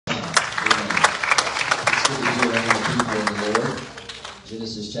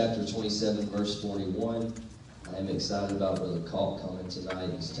Genesis chapter 27, verse 41. I am excited about Brother Calk coming tonight.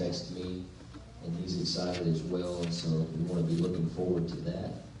 He's texted me, and he's excited as well, and so we want to be looking forward to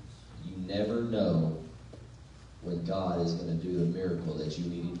that. You never know when God is going to do the miracle that you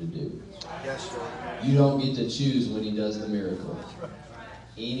need Him to do. Yes, sir. You don't get to choose when He does the miracle.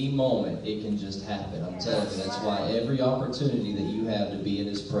 Any moment, it can just happen. I'm telling you, that's why every opportunity that you have to be in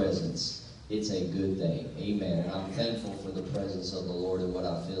His presence, it's a good thing. Amen. And I'm thankful for the presence of the Lord and what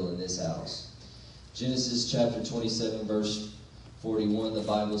I feel in this house. Genesis chapter 27, verse 41, the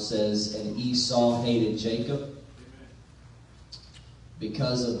Bible says, "And Esau hated Jacob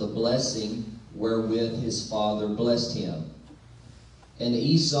because of the blessing wherewith his father blessed him. And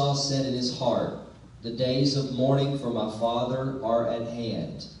Esau said in his heart, The days of mourning for my father are at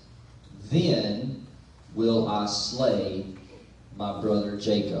hand. Then will I slay my brother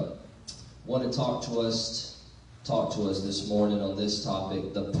Jacob." I want to talk to us this morning on this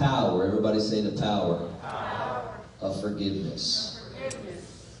topic, the power. Everybody say the power of forgiveness.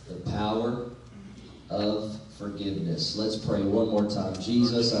 The power of forgiveness. Let's pray one more time.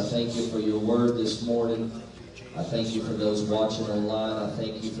 Jesus, I thank you for your word this morning. I thank you for those watching online. I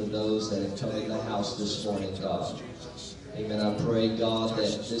thank you for those that have come in the house this morning, God. Amen. I pray, God,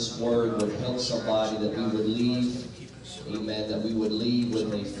 that this word would help somebody, that we would leave, amen, that we would leave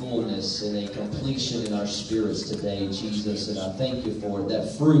with a fullness and a completion in our spirits today, Jesus. And I thank you for it.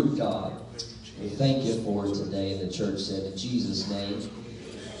 That fruit, God, we thank you for it today. And the church said, in Jesus' name.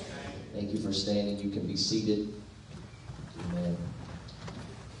 Thank you for standing. You can be seated. Amen.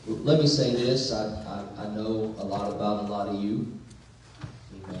 Let me say this. I know a lot about a lot of you.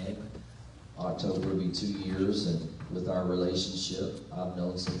 Amen. October will be 2 years, and with our relationship, I've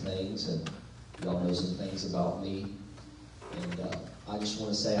known some things, and y'all know some things about me. And I just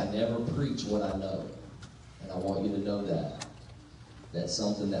want to say I never preach what I know. And I want you to know that. That's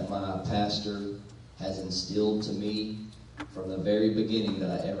something that my pastor has instilled to me from the very beginning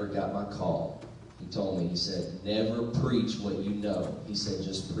that I ever got my call. He told me, he said, never preach what you know. He said,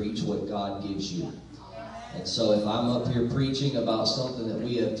 just preach what God gives you. And so if I'm up here preaching about something that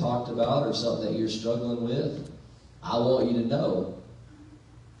we have talked about or something that you're struggling with, I want you to know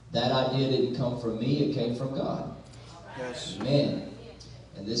that idea didn't come from me, it came from God. Yes. Amen.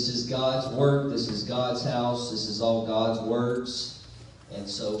 And this is God's work, this is God's house, this is all God's words. And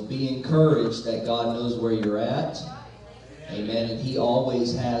so be encouraged that God knows where you're at. Amen. And He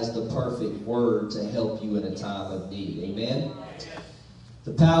always has the perfect word to help you in a time of need. Amen.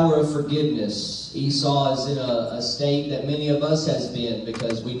 The power of forgiveness. Esau is in a state that many of us has been,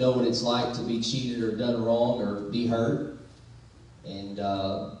 because we know what it's like to be cheated or done wrong or be hurt. And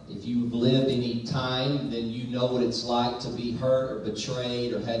if you've lived any time, then you know what it's like to be hurt or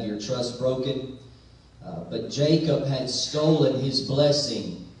betrayed or have your trust broken. But Jacob had stolen his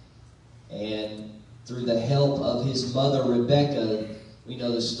blessing, and through the help of his mother Rebekah, we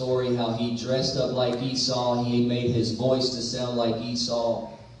know the story how he dressed up like Esau. He made his voice to sound like Esau.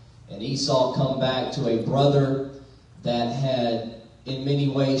 And Esau come back to a brother that had in many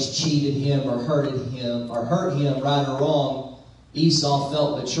ways cheated him or hurt him right or wrong. Esau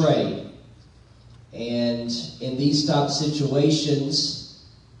felt betrayed. And in these type of situations,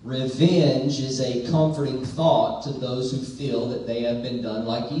 revenge is a comforting thought to those who feel that they have been done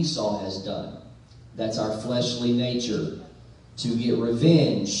like Esau has done. That's our fleshly nature, to get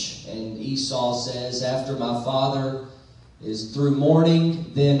revenge. And Esau says, after my father is through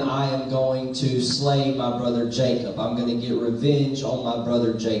mourning, then I am going to slay my brother Jacob. I'm going to get revenge on my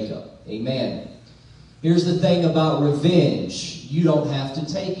brother Jacob. Amen. Here's the thing about revenge. You don't have to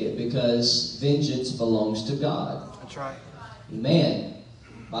take it, because vengeance belongs to God. That's right. Amen.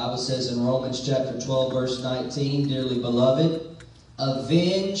 The Bible says in Romans chapter 12, verse 19, dearly beloved,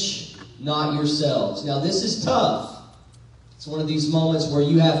 avenge not yourselves. Now this is tough. It's one of these moments where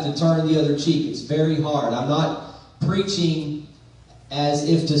you have to turn the other cheek. It's very hard. I'm not preaching as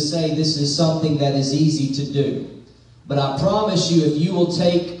if to say this is something that is easy to do. But I promise you, if you will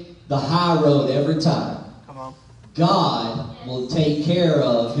take the high road every time, God will take care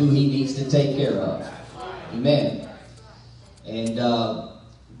of who He needs to take care of. Amen. And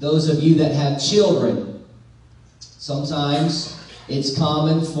those of you that have children, sometimes it's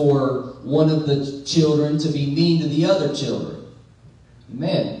common for one of the children to be mean to the other children.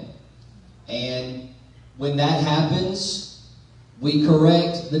 Amen. And when that happens, we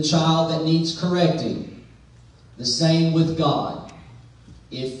correct the child that needs correcting. The same with God.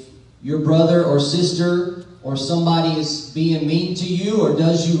 If your brother or sister or somebody is being mean to you or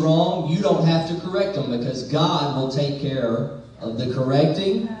does you wrong, you don't have to correct them, because God will take care of the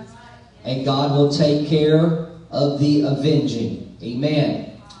correcting, and God will take care of the avenging.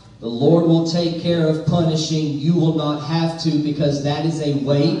 Amen. The Lord will take care of punishing. You will not have to, because that is a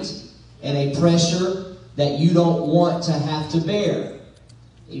weight and a pressure that you don't want to have to bear.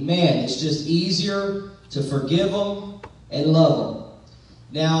 Amen. It's just easier to forgive them and love them.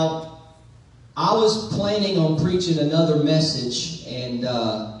 Now, I was planning on preaching another message, and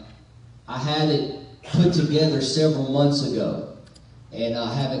I had it put together several months ago, and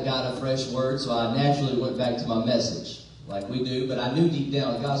I haven't got a fresh word, so I naturally went back to my message, like we do, but I knew deep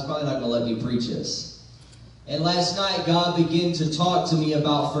down, God's probably not going to let me preach this. And last night, God began to talk to me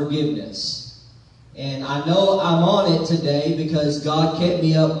about forgiveness. And I know I'm on it today because God kept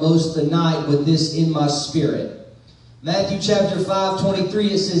me up most of the night with this in my spirit. Matthew chapter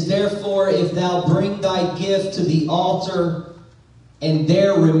 5:23, it says, "Therefore, if thou bring thy gift to the altar, and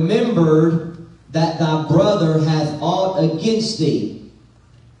there remembered that thy brother hath aught against thee."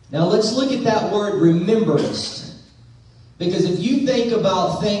 Now let's look at that word remembrance. Because if you think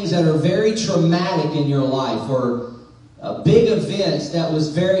about things that are very traumatic in your life, or big events that was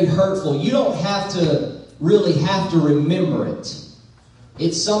very hurtful, you don't have to really have to remember it.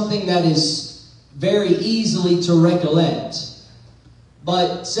 It's something that is very easily to recollect.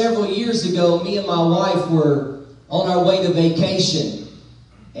 But several years ago, me and my wife were on our way to vacation.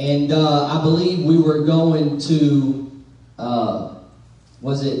 And I believe we were going to,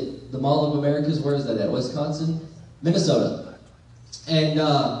 was it the Mall of Americas? Where is that at? Wisconsin? Minnesota. And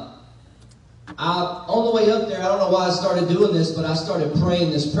on the way up there, I don't know why I started doing this, but I started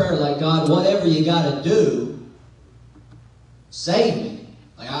praying this prayer like, God, whatever you got to do, save me.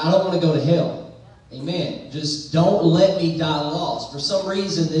 Like, I don't want to go to hell. Amen. Just don't let me die lost. For some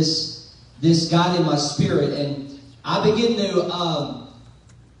reason, this got in my spirit, and I begin to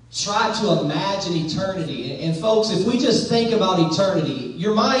try to imagine eternity. And folks, if we just think about eternity,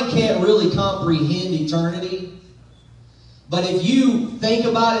 your mind can't really comprehend eternity. But if you think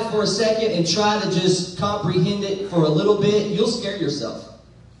about it for a second and try to just comprehend it for a little bit, you'll scare yourself.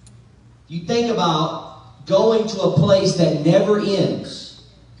 You think about going to a place that never ends.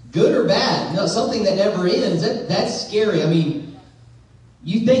 Good or bad, no, something that never ends, that's scary. I mean,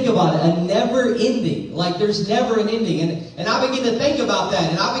 you think about it, a never ending, like there's never an ending. And I begin to think about that,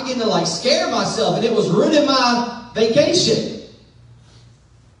 and I begin to like scare myself, and it was ruining my vacation.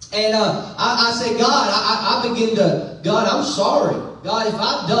 And I say, God, I begin to, God, I'm sorry. God, if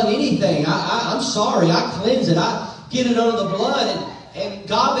I've done anything, I'm sorry. I cleanse it. I get it under the blood. And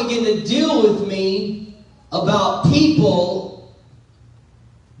God began to deal with me about people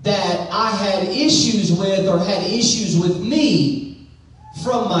that I had issues with, or had issues with me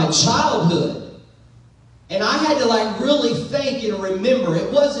from my childhood. And I had to like really think and remember.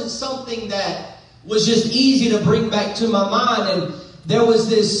 It wasn't something that was just easy to bring back to my mind. And there was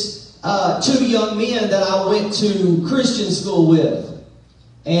this two young men that I went to Christian school with.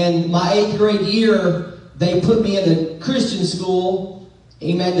 And my 8th grade year, they put me in a Christian school,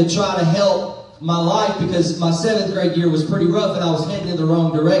 amen, to try to help my life, because my 7th grade year was pretty rough and I was heading in the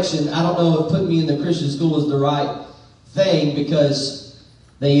wrong direction. I don't know if putting me in the Christian school was the right thing, because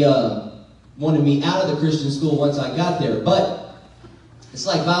they wanted me out of the Christian school once I got there. But it's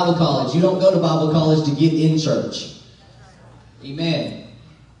like Bible college. You don't go to Bible college to get in church. Amen.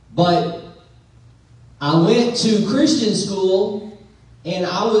 But I went to Christian school, and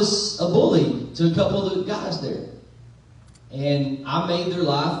I was a bully to a couple of the guys there. And I made their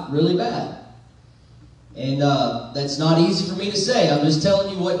life really bad. And that's not easy for me to say. I'm just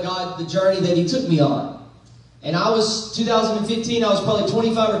telling you what God, the journey that He took me on. And 2015, I was probably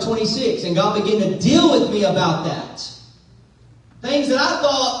 25 or 26, and God began to deal with me about that. Things that I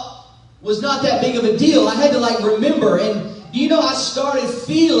thought was not that big of a deal. I had to like remember. And you know, I started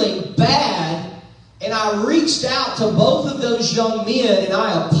feeling bad, and I reached out to both of those young men, and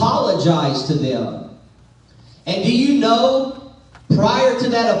I apologized to them. And do you know, prior to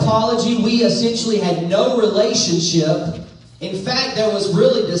that apology, we essentially had no relationship. In fact, there was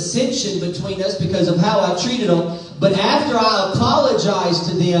really dissension between us because of how I treated them. But after I apologized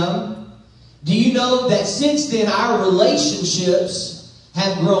to them, do you know that since then our relationships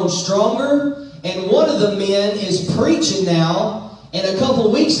have grown stronger? And one of the men is preaching now. And a couple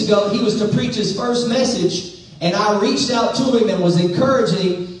of weeks ago, he was to preach his first message. And I reached out to him and was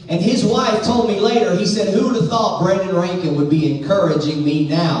encouraging him. And his wife told me later, he said, who would have thought Brandon Rankin would be encouraging me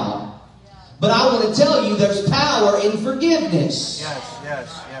now? But I want to tell you, there's power in forgiveness.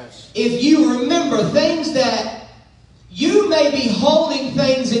 Yes. If you remember things that you may be holding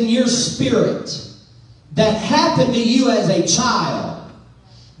things in your spirit that happened to you as a child,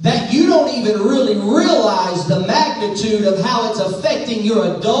 that you don't even really realize the magnitude of how it's affecting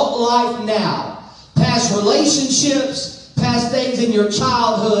your adult life now. Past relationships, past past things in your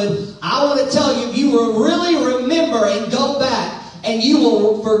childhood, I want to tell you, if you will really remember and go back and you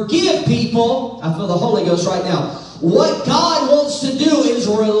will forgive people, I feel the Holy Ghost right now. What God wants to do is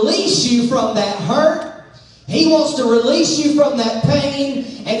release you from that hurt. He wants to release you from that pain,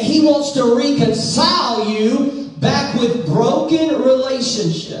 and He wants to reconcile you back with broken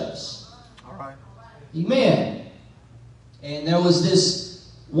relationships. All right. Amen. And there was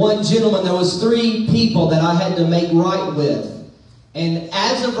this one gentleman, there was 3 people that I had to make right with. And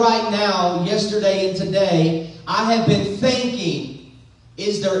as of right now, yesterday and today, I have been thinking,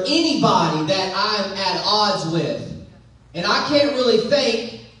 is there anybody that I'm at odds with? And I can't really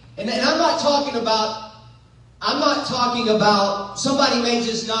think, and I'm not talking about somebody may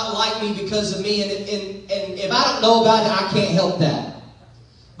just not like me because of me, and if I don't know about it, I can't help that.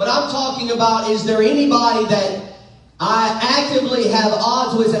 But I'm talking about, is there anybody that I actively have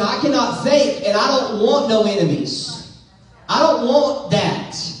odds with, and I cannot think, and I don't want no enemies. I don't want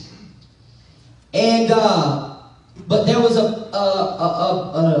that. And but there was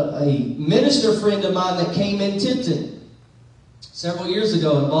a minister friend of mine that came in Tipton several years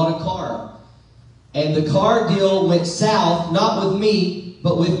ago and bought a car. And the car deal went south, not with me,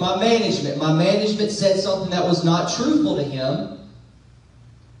 but with my management. My management said something that was not truthful to him.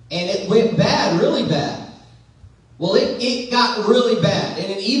 And it went bad, really bad. Well, it got really bad.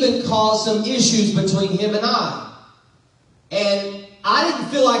 And it even caused some issues between him and I. And I didn't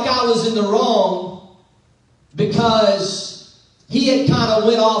feel like I was in the wrong because he had kind of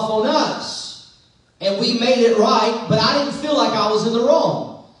went off on us. And we made it right, but I didn't feel like I was in the wrong.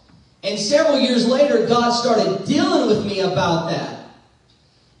 And several years later, God started dealing with me about that.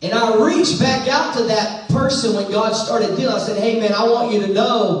 And I reached back out to that person when God started dealing. I said, hey man, I want you to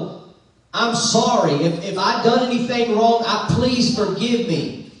know I'm sorry. If I've done anything wrong, please forgive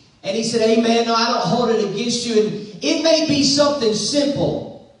me. And he said, hey man, no, I don't hold it against you. And it may be something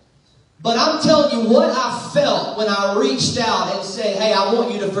simple, but I'm telling you what I felt when I reached out and said, hey, I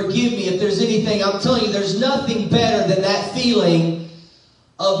want you to forgive me if there's anything. I'm telling you, there's nothing better than that feeling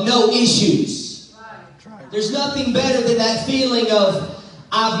of no issues. There's nothing better than that feeling of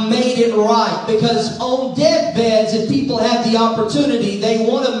I've made it right. Because on deathbeds, if people have the opportunity, they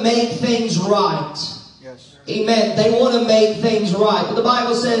want to make things right. Yes. Amen. They want to make things right. But the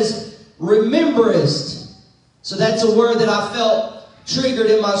Bible says, rememberest. So that's a word that I felt triggered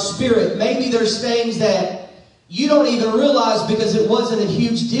in my spirit. Maybe there's things that you don't even realize because it wasn't a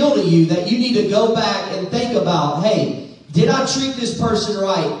huge deal to you that you need to go back and think about, hey, did I treat this person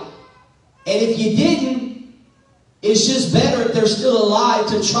right? And if you didn't, it's just better if they're still alive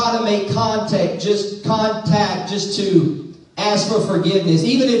to try to make contact just to ask for forgiveness,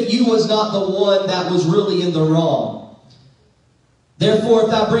 even if you was not the one that was really in the wrong. Therefore, if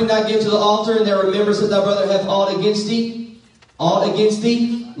thou bring thy gift to the altar, and there remembers that thy brother hath aught against thee,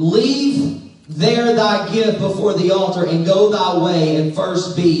 leave there thy gift before the altar, and go thy way, and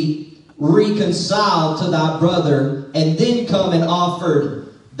first be reconciled to thy brother, and then come and offer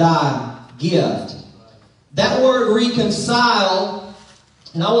thy gift. That word reconcile,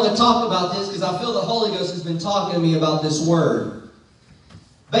 and I want to talk about this because I feel the Holy Ghost has been talking to me about this word.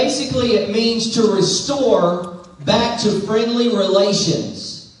 Basically, it means to restore back to friendly relations.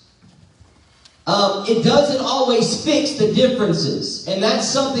 It doesn't always fix the differences. And that's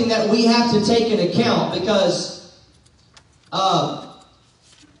something that we have to take into account because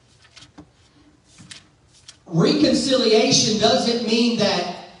reconciliation doesn't mean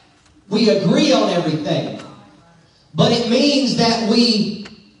that we agree on everything. But it means that we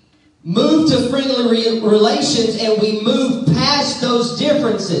move to friendly relations and we move past those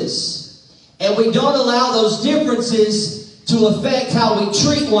differences. And we don't allow those differences to affect how we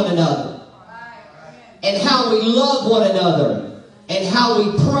treat one another. And how we love one another. And how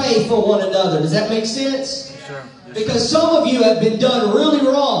we pray for one another. Does that make sense? Yes, sir. Yes, because some of you have been done really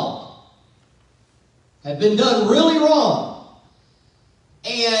wrong. Have been done really wrong.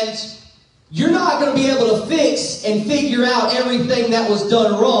 And you're not going to be able to fix and figure out everything that was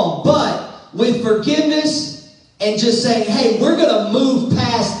done wrong. But with forgiveness and just saying, hey, we're going to move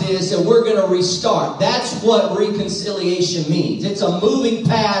past this and we're going to restart. That's what reconciliation means. It's a moving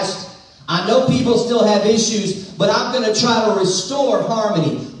past. I know people still have issues, but I'm going to try to restore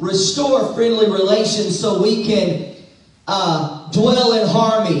harmony, restore friendly relations so we can dwell in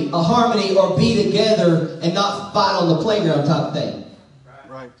harmony or be together and not fight on the playground type thing.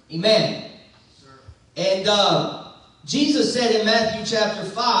 Right. Amen. And Jesus said in Matthew chapter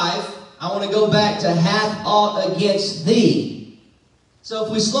 5, I want to go back to hath aught against thee. So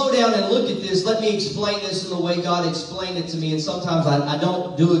if we slow down and look at this, let me explain this in the way God explained it to me. And sometimes I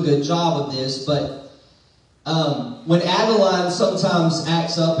don't do a good job of this, but When Adeline sometimes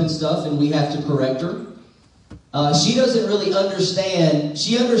acts up and stuff and we have to correct her, she doesn't really understand.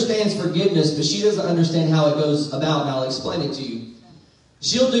 She understands forgiveness, but she doesn't understand how it goes about, and I'll explain it to you.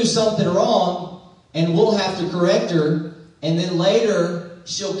 She'll do something wrong, and we'll have to correct her, and then later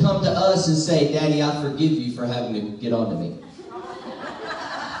she'll come to us and say, Daddy, I forgive you for having to get on to me.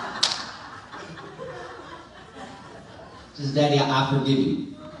 She says, Daddy, I forgive you.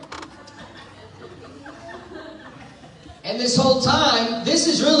 And this whole time, this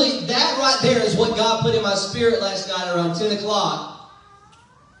is really, that right there is what God put in my spirit last night around 10 o'clock.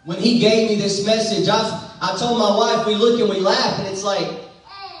 When He gave me this message, I told my wife, we look and we laugh, and it's like,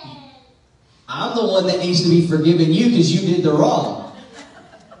 I'm the one that needs to be forgiving you because you did the wrong.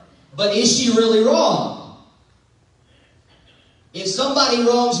 But is she really wrong? If somebody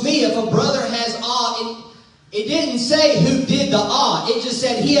wrongs me, if a brother has it didn't say who did the It just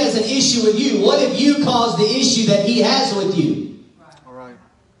said he has an issue with you. What if you caused the issue that he has with you? All right.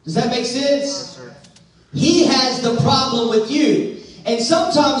 Does that make sense? Yes, sir. He has the problem with you. And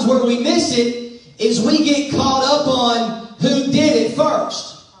sometimes where we miss it is we get caught up on who did it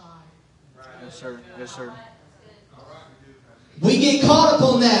first. Yes, sir. Yes, sir. We get caught up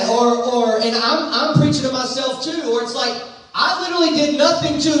on that. And I'm preaching to myself too. Or it's like, I literally did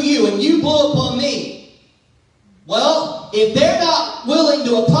nothing to you and you blew up on me. Well, if they're not willing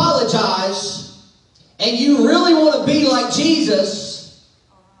to apologize and you really want to be like Jesus,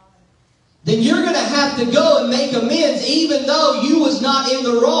 then you're going to have to go and make amends even though you was not in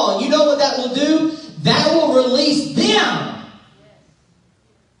the wrong. You know what that will do? That will release them.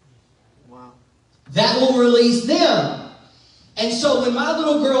 Wow. That will release them. And so when my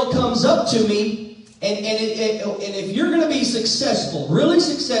little girl comes up to me, and if you're going to be successful, really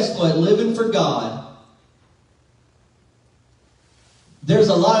successful at living for God, there's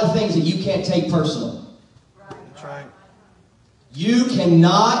a lot of things that you can't take personal. That's right. You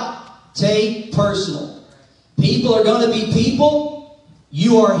cannot take personal. People are going to be people.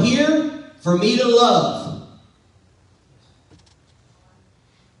 You are here for me to love.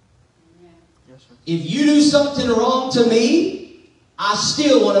 Yes, sir. If you do something wrong to me, I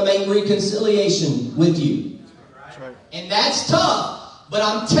still want to make reconciliation with you. That's right. And that's tough. But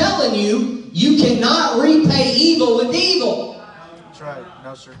I'm telling you, you cannot repay evil with evil. That's right.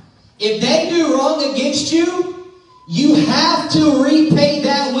 No, sir. If they do wrong against you, you have to repay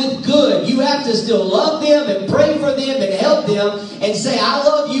that with good. You have to still love them and pray for them and help them and say, I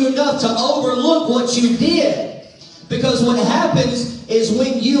love you enough to overlook what you did. Because what happens is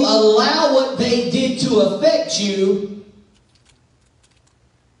when you allow what they did to affect you,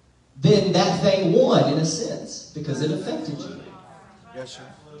 then that thing won in a sense because it affected you. Yes, sir.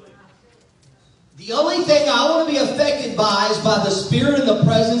 The only thing I want to be affected by is by the Spirit and the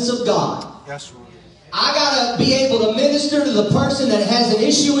presence of God. Yes, sir. I got to be able to minister to the person that has an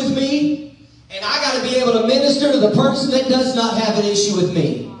issue with me, and I got to be able to minister to the person that does not have an issue with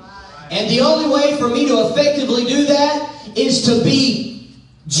me. And the only way for me to effectively do that is to be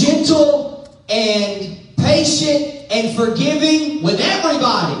gentle and patient and forgiving with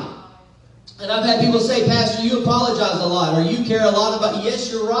everybody. And I've had people say, Pastor, you apologize a lot, or you care a lot about...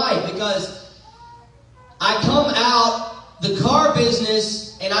 Yes, you're right, because I come out the car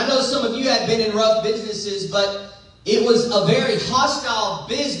business, and I know some of you have been in rough businesses, but it was a very hostile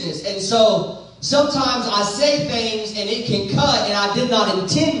business. And so sometimes I say things and it can cut, and I did not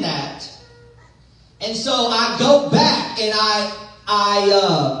intend that. And so I go back and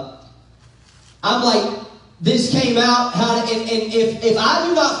I'm like, this came out, and if I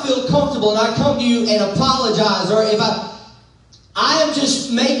do not feel comfortable and I come to you and apologize, or if I am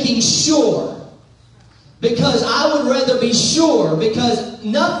just making sure. Because I would rather be sure, because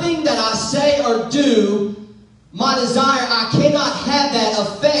nothing that I say or do, my desire, I cannot have that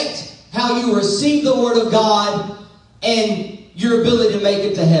affect how you receive the Word of God and your ability to make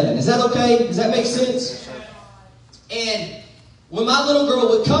it to heaven. Is that okay? Does that make sense? And when my little girl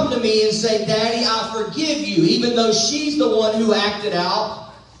would come to me and say, Daddy, I forgive you, even though she's the one who acted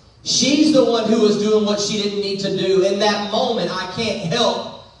out, she's the one who was doing what she didn't need to do, in that moment I can't help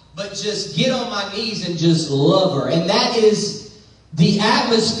but just get on my knees and just love her. And that is the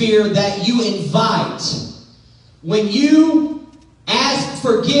atmosphere that you invite. When you ask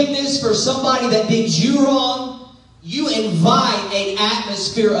forgiveness for somebody that did you wrong, you invite an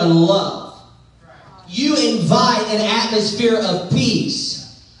atmosphere of love. You invite an atmosphere of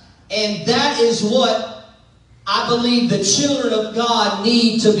peace. And that is what I believe the children of God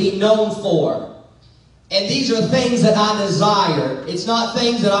need to be known for. And these are things that I desire. It's not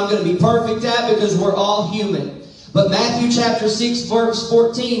things that I'm going to be perfect at, because we're all human. But Matthew chapter 6 verse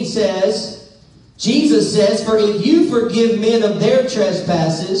 14 says, Jesus says, "For if you forgive men of their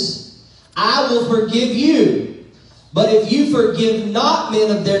trespasses, I will forgive you. But if you forgive not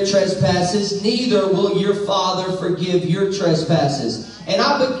men of their trespasses, neither will your Father forgive your trespasses." And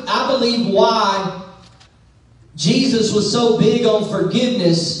I believe why Jesus was so big on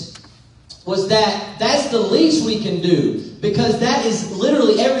forgiveness was that's the least we can do. Because that is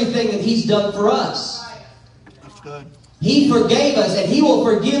literally everything that He's done for us. That's good. He forgave us, and He will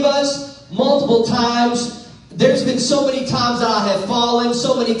forgive us multiple times. There's been so many times that I have fallen,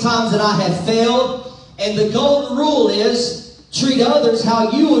 so many times that I have failed. And the golden rule is treat others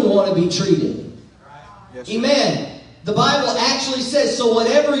how you would want to be treated. Yes, amen. The Bible actually says, so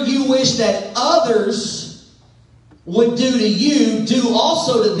whatever you wish that others would do to you, do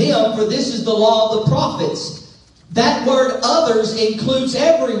also to them, for this is the law of the prophets. That word others includes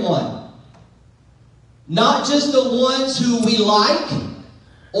everyone. Not just the ones who we like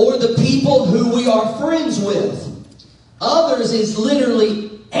or the people who we are friends with. Others is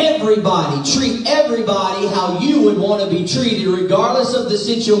literally everybody. Treat everybody how you would want to be treated, regardless of the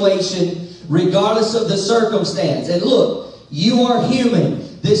situation, regardless of the circumstance. And look, you are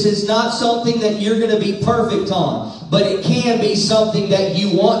human. This is not something that you're going to be perfect on, but it can be something that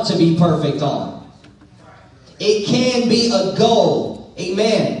you want to be perfect on. It can be a goal.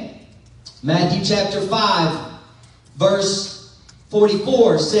 Amen. Matthew chapter 5, verse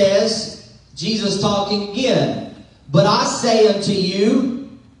 44 says, Jesus talking again, "But I say unto you,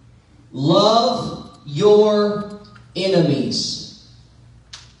 love your enemies."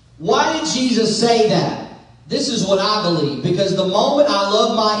 Why did Jesus say that? This is what I believe. Because the moment I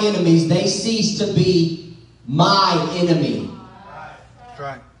love my enemies, they cease to be my enemy. That's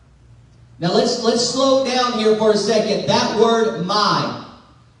right. Now let's slow down here for a second. That word "my."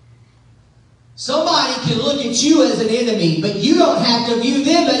 Somebody can look at you as an enemy, but you don't have to view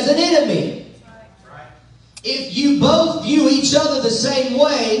them as an enemy. If you both view each other the same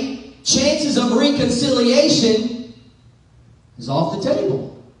way, chances of reconciliation is off the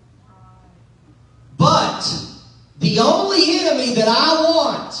table. But the only enemy that I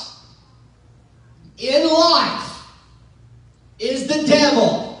want in life is the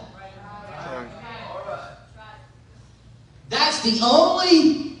devil. That's the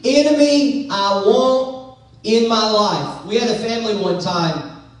only enemy I want in my life. We had a family one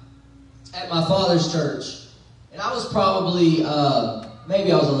time at my father's church. And I was probably,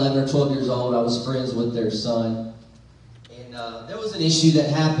 maybe I was 11 or 12 years old. I was friends with their son. And there was an issue that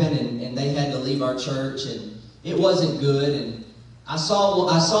happened, and they had to leave our church. And it wasn't good. And I saw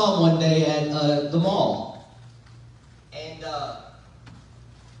him one day at the mall. And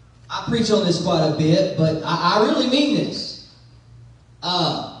I preach on this quite a bit, but I really mean this.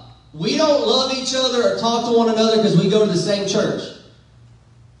 We don't love each other or talk to one another because we go to the same church.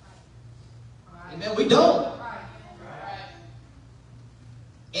 Amen. We don't.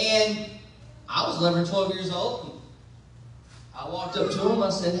 And I was 11 or 12 years old. And I walked up to him. I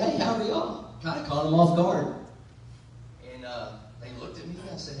said, "Hey, how are y'all?" Kind of caught him off guard. And they looked at me.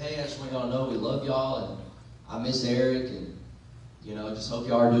 I said, "Hey, I just want y'all to know we love y'all. And I miss Eric. And, just hope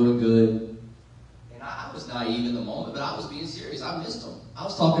y'all are doing good." I was naive in the moment, but I was being serious. I missed him. I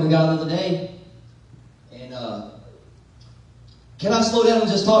was talking to God the other day. And can I slow down and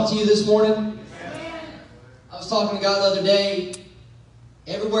just talk to you this morning? I was talking to God the other day.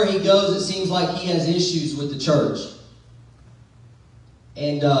 Everywhere he goes, it seems like he has issues with the church.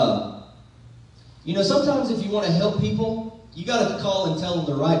 And, sometimes if you want to help people, you got to call and tell them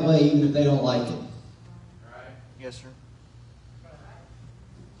the right way, even if they don't like it. Yes, sir.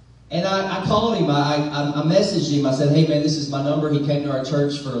 And I called him. I messaged him. I said, "Hey, man, this is my number." He came to our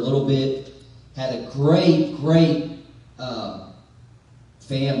church for a little bit. Had a great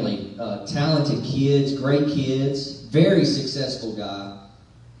family. Talented kids, great kids. Very successful guy.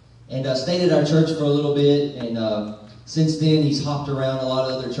 And stayed at our church for a little bit. And since then, he's hopped around a lot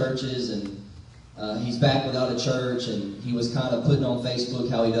of other churches. And he's back without a church. And he was kind of putting on Facebook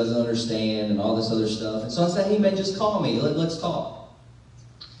how he doesn't understand and all this other stuff. And so I said, "Hey, man, just call me. Let's talk."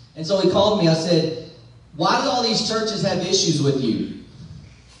 And so he called me. I said, "Why do all these churches have issues with you?"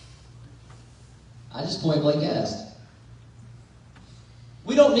 I just point blank asked.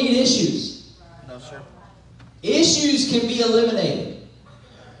 We don't need issues. No, sir. Issues can be eliminated,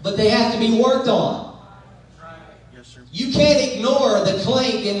 but they have to be worked on. Yes, sir. You can't ignore the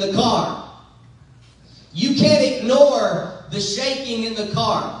clank in the car. You can't ignore the shaking in the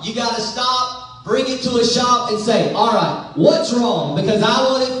car. You got to stop, bring it to a shop, and say, "All right, what's wrong? Because I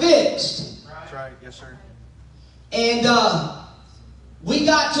want it fixed." That's right. Yes, sir. And we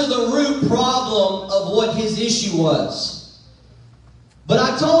got to the root problem of what his issue was. But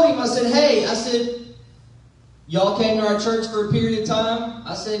I told him, I said, hey, I said, y'all came to our church for a period of time.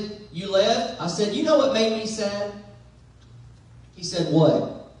 I said, you left. I said, you know what made me sad? He said,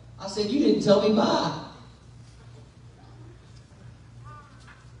 what? I said, you didn't tell me bye.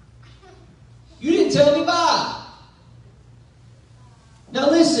 You didn't tell me bye. Now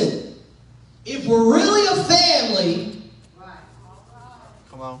listen, if we're really a family,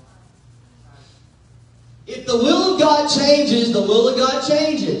 Come on. if the will of God changes, the will of God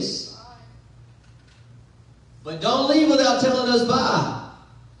changes. But don't leave without telling us bye.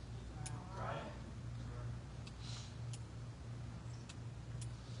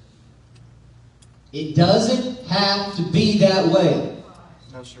 It doesn't have to be that way.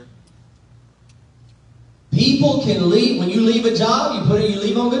 No, sir. People can leave. When you leave a job, you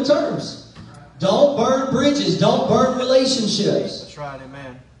leave on good terms. Don't burn bridges. Don't burn relationships. That's right.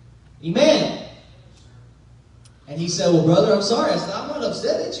 Amen. Amen. And he said, well, brother, I'm sorry. I said, I'm not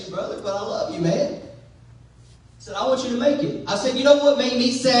upset at you, brother, but I love you, man. I said, I want you to make it. I said, you know what made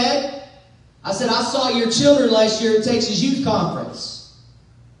me sad? I said, I saw your children last year at Texas Youth Conference.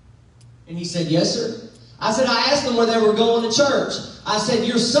 And he said, yes, sir. I said, I asked them where they were going to church. I said,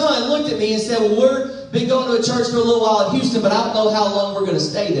 your son looked at me and said, well, we've been going to a church for a little while in Houston, but I don't know how long we're going to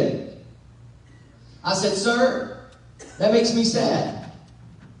stay there. I said, sir, that makes me sad.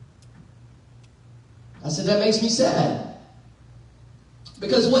 I said, that makes me sad.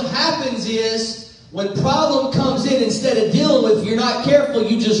 Because what happens is, when problem comes in, instead of dealing with it, if you're not careful,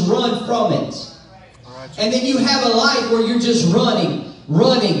 you just run from it. And then you have a life where you're just running.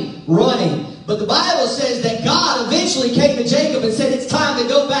 But the Bible says that God eventually came to Jacob and said, it's time to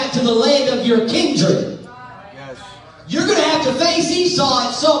go back to the land of your kindred. Yes. You're going to have to face Esau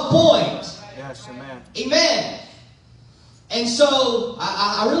at some point. Yes, amen. Amen. And so,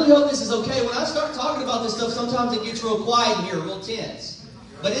 I really hope this is okay. When I start talking about this stuff, sometimes it gets real quiet in here, real tense.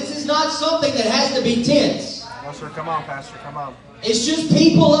 But this is not something that has to be tense. No, sir. Come on, Pastor. Come on. It's just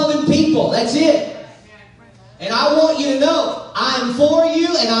people loving people. That's it. And I want you to know, I am for you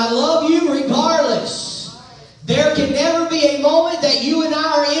and I love you regardless. There can never be a moment that you and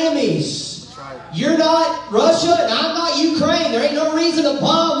I are enemies. That's right. You're not Russia and I'm not Ukraine. There ain't no reason to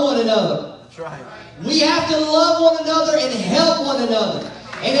bomb one another. That's right. We have to love one another and help one another.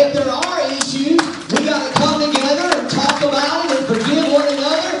 And if there are issues, we got to come together and talk about it and forgive one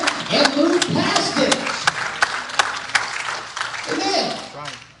another and move past it. Amen.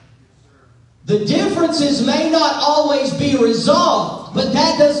 Right. The differences may not always be resolved, but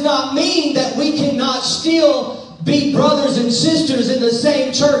that does not mean that we cannot still be brothers and sisters in the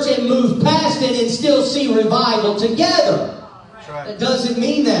same church and move past it and still see revival together. Right. It doesn't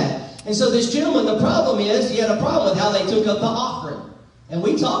mean that. And so this gentleman, the problem is, he had a problem with how they took up the offering. And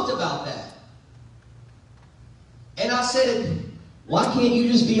we talked about that. And I said, why can't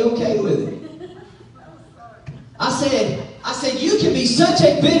you just be okay with it? I said, you can be such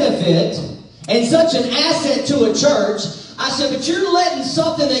a benefit and such an asset to a church. I said, but you're letting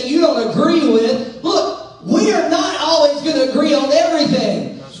something that you don't agree with. Look, we are not always going to agree on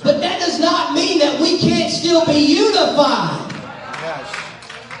everything. But that does not mean that we can't still be unified. Yes.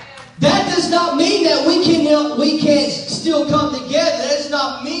 That does not mean that we can't still come together. That does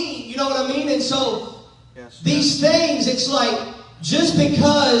not mean, you know what I mean? And so, these things, it's like, just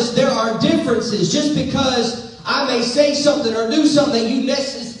because there are differences, just because I may say something or do something that you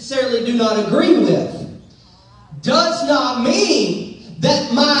necessarily do not agree with, does not mean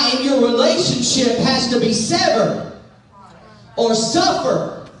that my and your relationship has to be severed or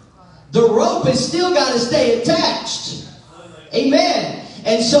suffer. The rope has still got to stay attached. Amen.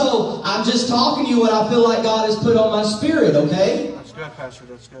 And so, I'm just talking to you what I feel like God has put on my spirit, okay? That's good, Pastor.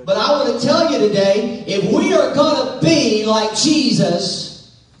 That's good. But I want to tell you today, if we are going to be like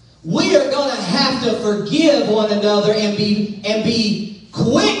Jesus, we are going to have to forgive one another and be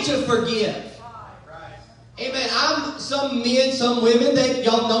quick to forgive. Amen. I'm some men, some women, that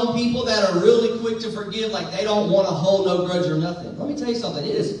y'all know people that are really quick to forgive, like they don't want to hold no grudge or nothing. Let me tell you something.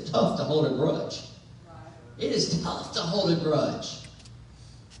 It is tough to hold a grudge. It is tough to hold a grudge.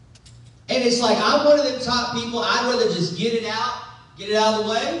 And it's like, I'm one of them top people, I'd rather just get it out of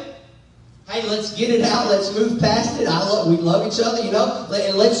the way. Hey, let's get it out. Let's move past it. We love each other, you know.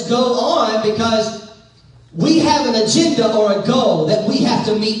 And let's go on, because we have an agenda or a goal that we have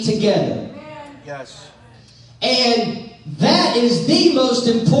to meet together. Yes. And that is the most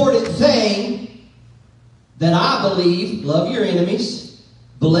important thing that I believe. Love your enemies.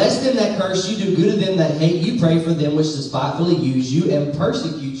 Bless them that curse you. Do good to them that hate you. Pray for them which despitefully use you and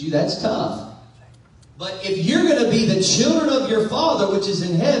persecute you. That's tough. But if you're going to be the children of your Father which is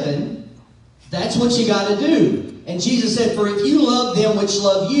in heaven, that's what you got to do. And Jesus said, for if you love them which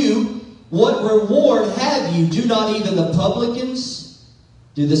love you, what reward have you? Do not even the publicans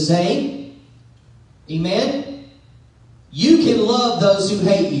do the same? Amen? You can love those who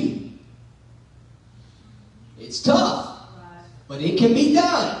hate you. It's tough, but it can be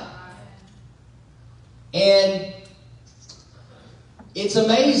done. And it's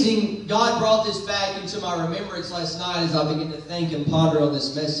amazing. God brought this back into my remembrance last night as I began to think and ponder on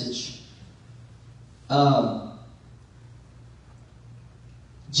this message.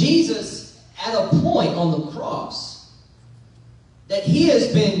 Jesus, at a point on the cross, that he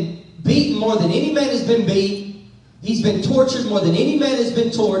has been beaten more than any man has been beat. He's been tortured more than any man has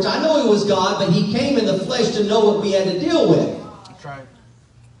been tortured. I know he was God, but he came in the flesh to know what we had to deal with. That's right.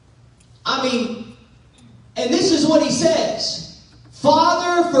 I mean, and this is what he says.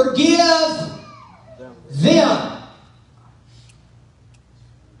 Father, forgive them.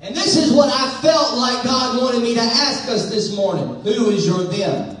 And this is what I felt like God wanted me to ask us this morning. Who is your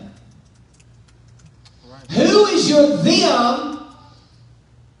them? Right. Who is your them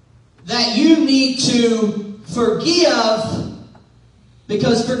that you need to forgive?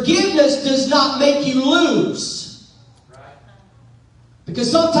 Because forgiveness does not make you lose. Right.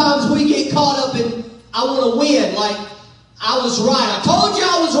 Because sometimes we get caught up in, I want to win, like, I was right. I told you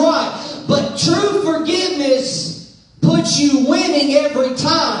I was right. But true forgiveness puts you winning every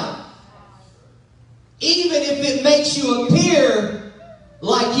time. Even if it makes you appear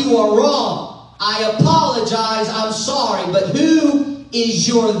like you are wrong. I apologize. I'm sorry. But who is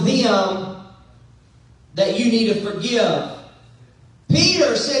your them that you need to forgive?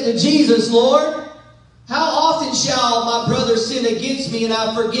 Peter said to Jesus, Lord, how often shall my brother sin against me and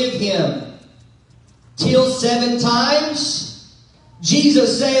I forgive him? Till 7 times?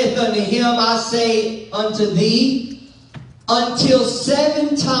 Jesus saith unto him, I say unto thee, until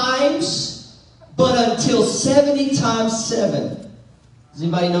 7 times, but until 70 times 7. Does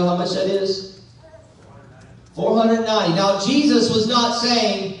anybody know how much that is? 490. Now Jesus was not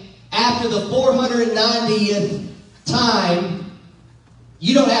saying after the 490th time,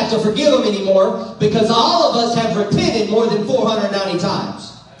 you don't have to forgive them anymore, because all of us have repented more than 490 times.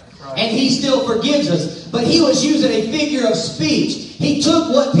 And he still forgives us. But he was using a figure of speech. He took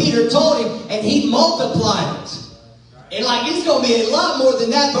what Peter told him and he multiplied it. And like, it's going to be a lot more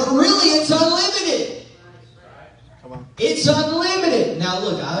than that, but really it's unlimited. Come on. It's unlimited. Now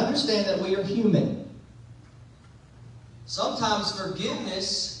look, I understand that we are human. Sometimes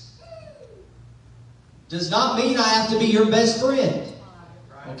forgiveness does not mean I have to be your best friend.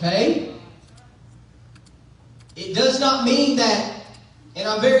 Okay? It does not mean that. And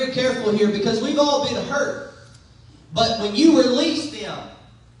I'm very careful here because we've all been hurt. But when you release them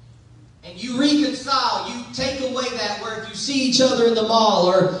and you reconcile, you take away that where if you see each other in the mall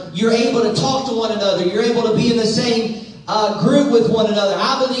or you're able to talk to one another, you're able to be in the same group with one another.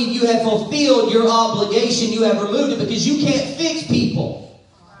 I believe you have fulfilled your obligation. You have removed it because you can't fix people.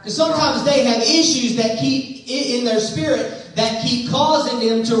 Because sometimes they have issues that keep in their spirit that keep causing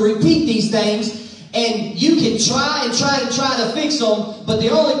them to repeat these things. And you can try to fix them, but the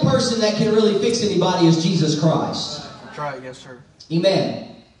only person that can really fix anybody is Jesus Christ. That's right, yes, sir.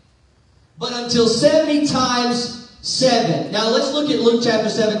 Amen. But until 70 times 7. Now let's look at Luke chapter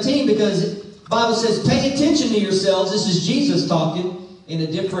 17, because the Bible says, pay attention to yourselves. This is Jesus talking in a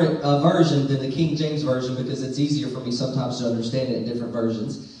different version than the King James Version, because it's easier for me sometimes to understand it in different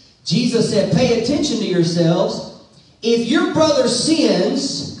versions. Jesus said, pay attention to yourselves. If your brother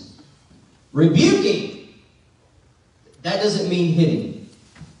sins, rebuke him. That doesn't mean hit him.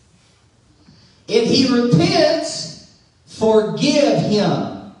 If he repents, forgive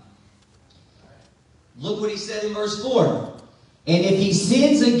him. Look what he said in verse 4. And if he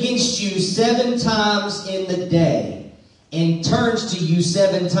sins against you 7 times in the day, and turns to you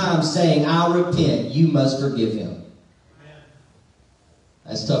 7 times saying, I repent, you must forgive him.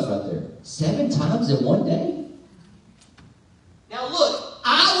 That's tough right there. 7 times in one day? Now look,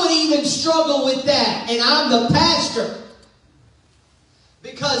 I would even struggle with that, and I'm the pastor.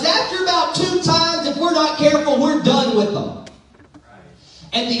 Because after about 2 times, if we're not careful, we're done with them.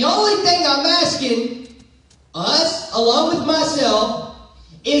 And the only thing I'm asking us, along with myself,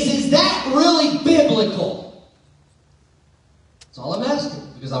 is that really biblical? That's all I'm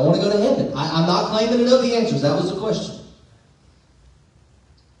asking, because I want to go to heaven. I'm not claiming to know the answers. That was the question.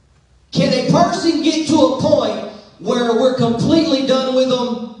 Can a person get to a point where we're completely done with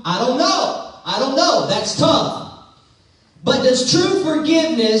them? I don't know. I don't know. That's tough. But does true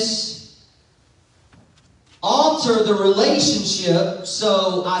forgiveness alter the relationship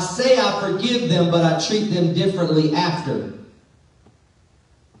so I say I forgive them, but I treat them differently after?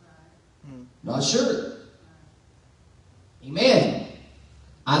 Not sure. Amen.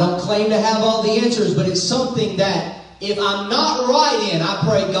 I don't claim to have all the answers, but it's something that if I'm not right in, I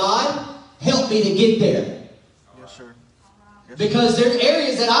pray, God, help me to get there. Yes, sir. Yes, because there are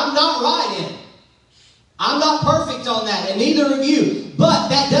areas that I'm not right in. I'm not perfect on that, and neither of you. But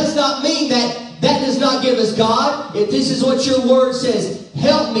that does not mean that does not give us, God, if this is what your word says,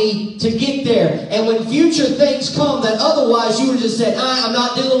 help me to get there. And when future things come that otherwise you would just say, I'm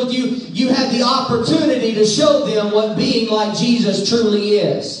not dealing with you, you have the opportunity to show them what being like Jesus truly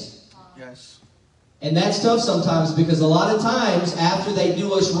is. Yes. And that's tough sometimes, because a lot of times after they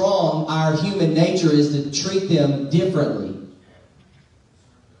do us wrong, our human nature is to treat them differently.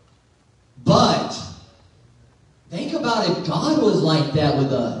 But think about if God was like that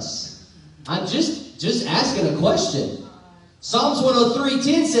with us. I'm just asking a question. Psalms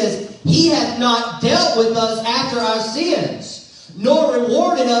 103:10 says, He hath not dealt with us after our sins, nor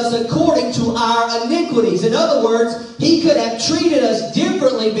rewarded us according to our iniquities. In other words, He could have treated us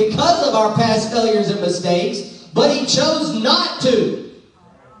differently because of our past failures and mistakes, but He chose not to.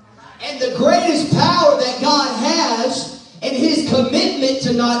 And the greatest power that God has, and His commitment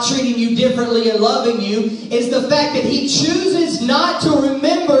to not treating you differently and loving you, is the fact that He chooses not to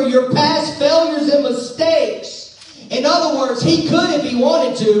remember your past failures and mistakes. In other words, He could if He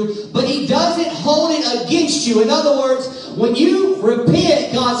wanted to, but He doesn't hold it against you. In other words, when you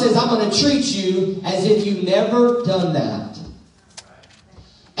repent, God says, I'm going to treat you as if you've never done that.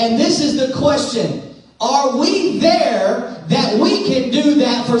 And this is the question. Are we there that we can do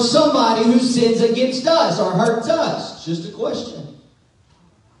that for somebody who sins against us or hurts us? It's just a question.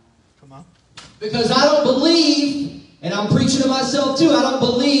 Come on. Because I don't believe, and I'm preaching to myself too, I don't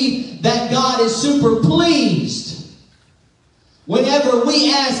believe that God is super pleased whenever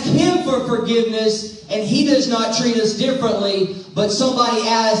we ask Him for forgiveness and He does not treat us differently, but somebody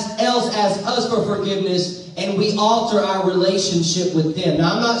else asks us for forgiveness and we alter our relationship with them.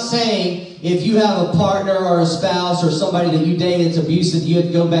 Now, I'm not saying if you have a partner or a spouse or somebody that you date that's abusive, you have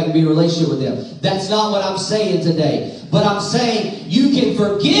to go back and be in a relationship with them. That's not what I'm saying today. But I'm saying you can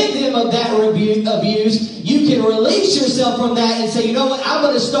forgive them of that abuse. You can release yourself from that and say, you know what, I'm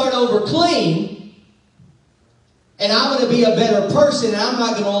going to start over clean. And I'm going to be a better person. And I'm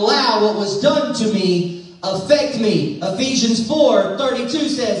not going to allow what was done to me affect me. Ephesians 4:32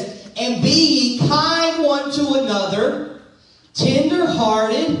 says, and be ye kind one to another,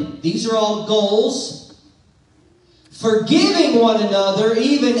 tender-hearted, these are all goals, forgiving one another,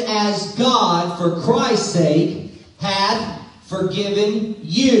 even as God, for Christ's sake, hath forgiven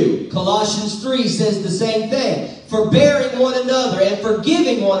you. Colossians 3 says the same thing. Forbearing one another and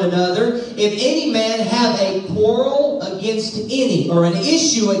forgiving one another, if any man have a quarrel against any, or an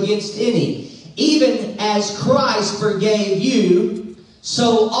issue against any, even as Christ forgave you,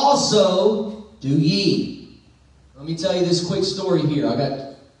 so also do ye. Let me tell you this quick story here. I got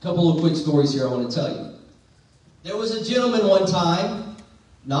a couple of quick stories here I want to tell you. There was a gentleman one time,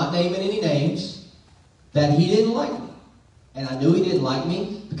 not naming any names, that he didn't like me. And I knew he didn't like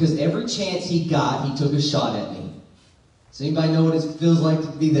me because every chance he got, he took a shot at me. Does anybody know what it feels like to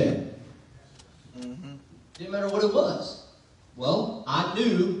be there? Mm-hmm. Didn't matter what it was. Well, I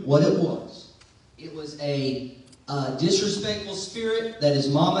knew what it was. It was a disrespectful spirit that his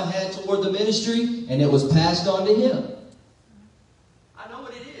mama had toward the ministry, and it was passed on to him. I know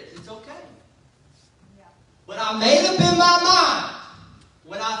what it is. It's okay. Yeah. But I made up in my mind,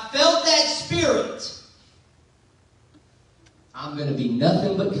 when I felt that spirit, I'm going to be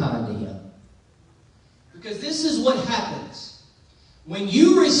nothing but kind to him. Because this is what happens. When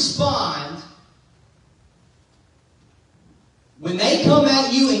you respond, when they come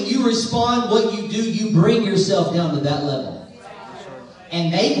at you and you respond, what you do, you bring yourself down to that level.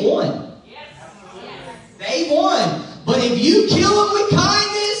 And they won. They won. But if you kill them with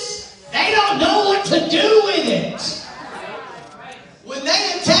kindness, they don't know what to do with it. When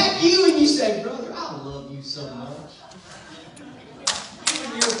they attack you and you say, brother, I love you so much. You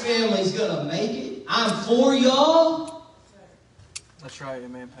and your family's going to make it. I'm for y'all. That's right,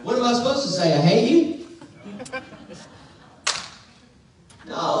 amen. What am I supposed to say? I hate you?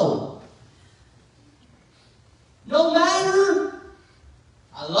 No. No matter.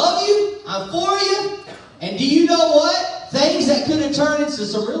 I love you. I'm for you. And do you know what? Things that could have turned into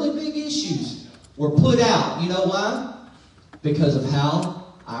some really big issues were put out. You know why? Because of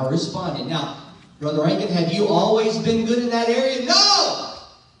how I responded. Now, Brother Rankin, have you always been good in that area? No.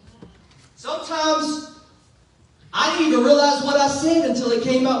 Sometimes I didn't even realize what I said until it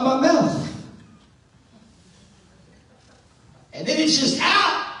came out my mouth. And then it's just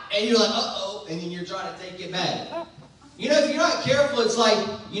out. And you're like, uh-oh. And then you're trying to take it back. You know, if you're not careful, it's like,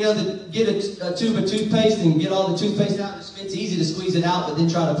 you know, get a tube of toothpaste and get all the toothpaste out. It's easy to squeeze it out, but then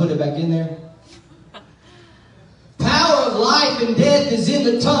try to put it back in there. Power of life and death is in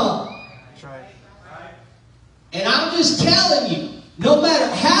the tongue. That's right. And I'm just telling you, no matter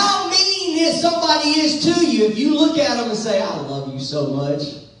how mean somebody is to you, if you look at them and say, I love you so much,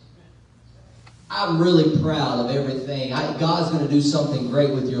 I'm really proud of everything. God's going to do something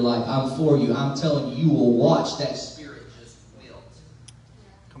great with your life. I'm for you. I'm telling you, you will watch that spirit just wilt.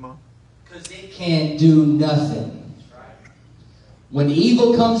 Come on. Because it can't do nothing. When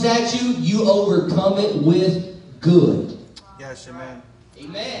evil comes at you, you overcome it with good. Yes, amen.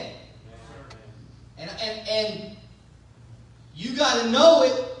 Amen. And you got to know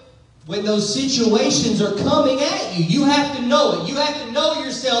it when those situations are coming at you. You have to know it. You have to know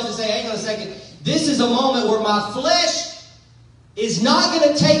yourself and say, hang on a second. This is a moment where my flesh is not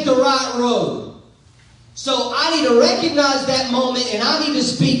going to take the right road. So I need to recognize that moment, and I need to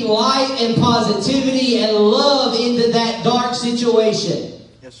speak light and positivity and love into that dark situation.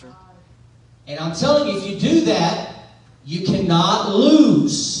 Yes, sir. And I'm telling you, if you do that, you cannot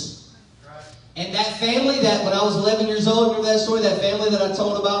lose. And that family that, when I was 11 years old, remember that story, that family that I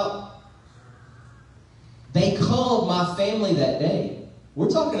told about? They called my family that day. We're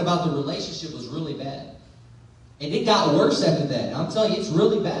talking about the relationship was really bad. And it got worse after that. And I'm telling you, it's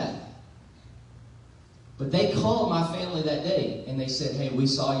really bad. But they called my family that day, and they said, hey, we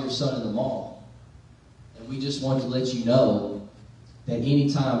saw your son in the mall. And we just wanted to let you know that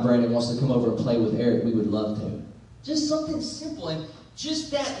anytime Brandon wants to come over and play with Eric, we would love to. Just something simple. And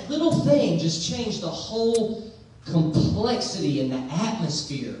just that little thing just changed the whole complexity and the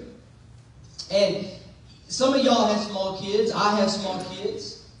atmosphere. And some of y'all have small kids. I have small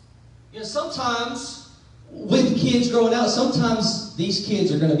kids. You know, sometimes with kids growing out, sometimes these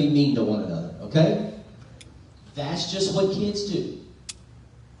kids are going to be mean to one another, okay? That's just what kids do.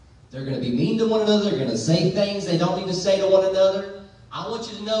 They're going to be mean to one another. They're going to say things they don't need to say to one another. I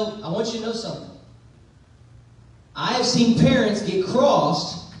want you to know something. I have seen parents get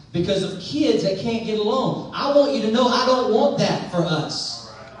crossed because of kids that can't get along. I want you to know I don't want that for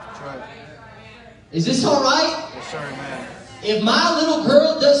us. That's right. Is this all right? Yes, sir, man. If my little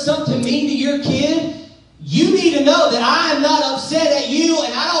girl does something mean to your kid, you need to know that I am not upset at you,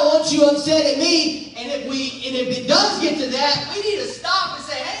 and I don't want you upset at me. And if it does get to that, we need to stop and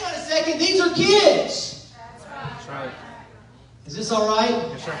say, hang on a second, these are kids. That's right. Is this all right?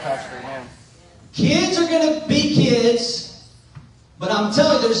 Yes, sir, Pastor, man. Kids are going to be kids, but I'm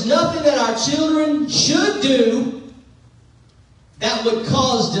telling you, there's nothing that our children should do that would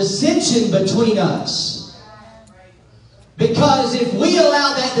cause dissension between us. Because if we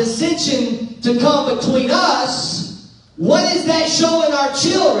allow that dissension to come between us, what is that showing our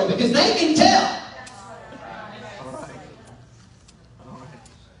children? Because they can tell. All right. All right.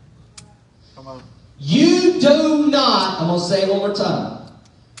 Come on. You do not, I'm going to say it one more time.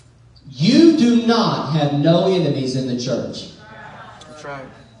 You do not have no enemies in the church. That's right.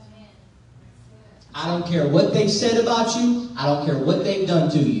 I don't care what they've said about you. I don't care what they've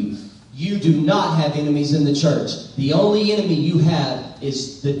done to you. You do not have enemies in the church. The only enemy you have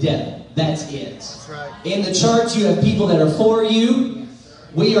is the devil. That's it. That's right. In the church, you have people that are for you.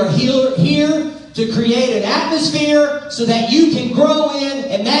 We are here to create an atmosphere so that you can grow in,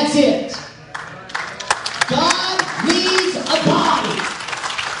 and that's it. God needs a body.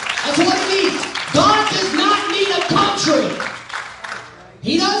 That's what he needs. God does not need a country.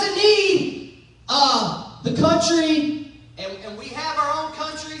 He doesn't need the country, and we have our own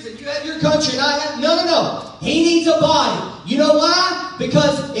countries, and you have your country, and I have... No. He needs a body. You know why?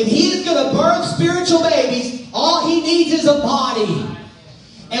 Because if he is going to birth spiritual babies, all he needs is a body.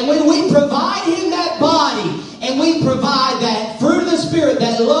 And when we provide him that body, and we provide that fruit of the Spirit,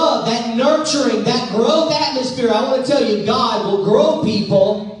 that love, that nurturing, that growth atmosphere, I want to tell you, God will grow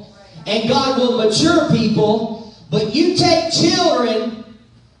people, and God will mature people. But you take children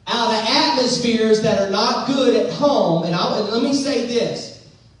out of atmospheres that are not good at home. And let me say this.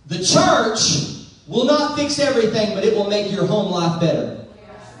 The church will not fix everything, but it will make your home life better.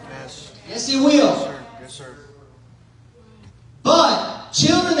 Yes. Yes, it will. Yes, sir. Yes, sir. But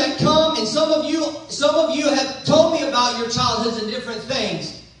children that come, and some of you have told me about your childhoods and different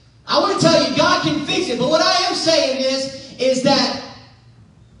things. I want to tell you, God can fix it. But what I am saying is that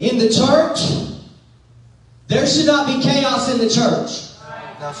in the church, there should not be chaos in the church.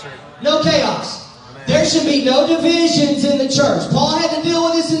 No, sir. No chaos. Amen. There should be no divisions in the church. Paul had to deal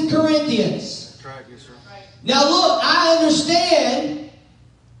with this in Corinthians. That's right. Yes, sir. Now look, I understand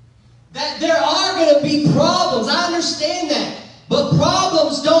that there are going to be problems. I understand that. But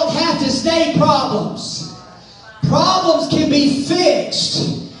problems don't have to stay problems. Problems can be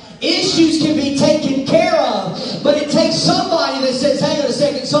fixed. Issues can be taken care of. But it takes somebody that says, hang on a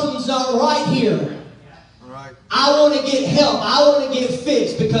second, something's not right here. Right. I want to get help. I want to get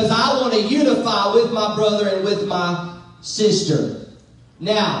fixed because I want to unify with my brother and with my sister.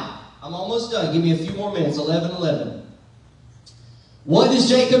 Now, I'm almost done. Give me a few more minutes. 11:11. What does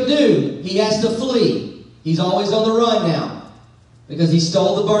Jacob do? He has to flee. He's always on the run now because he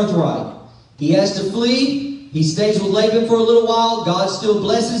stole the birthright. He has to flee. He stays with Laban for a little while. God still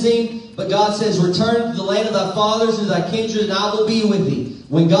blesses him. But God says, return to the land of thy fathers and thy kindred, and I will be with thee.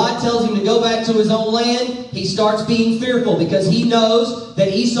 When God tells him to go back to his own land, he starts being fearful because he knows that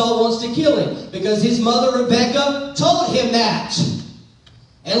Esau wants to kill him. Because his mother Rebekah told him that.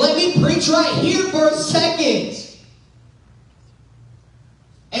 And let me preach right here for a second.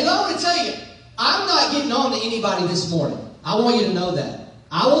 And I want to tell you, I'm not getting on to anybody this morning. I want you to know that.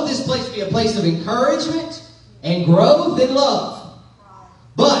 I want this place to be a place of encouragement and growth and love.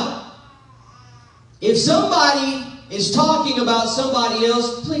 But if somebody is talking about somebody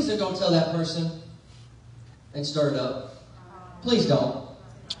else, please don't tell that person and stir it up. Please don't.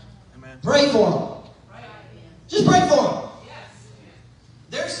 Amen. Pray for them. Just pray for them.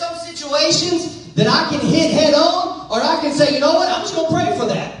 There's some situations that I can hit head on, or I can say, you know what, I'm just going to pray for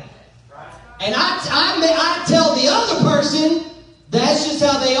that. And I tell the other person, that's just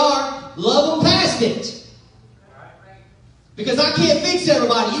how they are, love them past it. Because I can't fix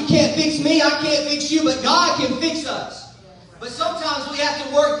everybody. You can't fix me. I can't fix you. But God can fix us. But sometimes we have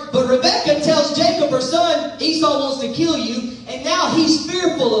to work. But Rebekah tells Jacob, her son, Esau wants to kill you. And now he's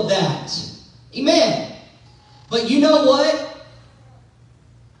fearful of that. Amen. But you know what?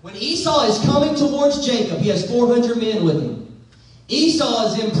 When Esau is coming towards Jacob, he has 400 men with him. Esau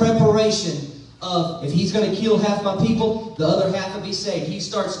is in preparation of, if he's going to kill half my people, the other half will be saved. He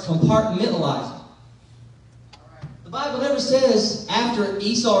starts compartmentalizing. The Bible never says, after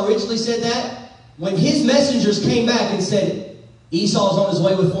Esau originally said that, when his messengers came back and said, Esau's on his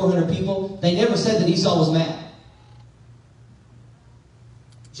way with 400 people, they never said that Esau was mad.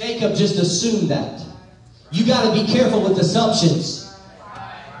 Jacob just assumed that. You got to be careful with assumptions.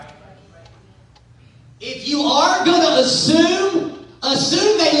 If you are going to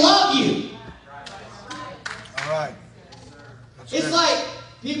assume they love you. All right. It's like,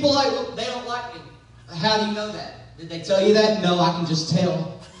 people like, well, they don't like me. How do you know that? Did they tell you that? No, I can just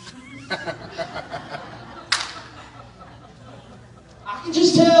tell. I can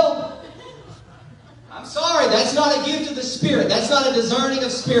just tell. I'm sorry, that's not a gift of the Spirit. That's not a discerning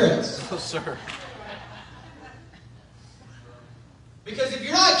of spirits. No, sir. Because if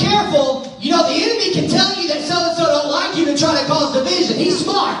you're not careful, you know, the enemy can tell you that so-and-so don't like you and try to cause division. He's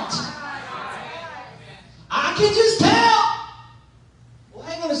smart. I can just tell. Well,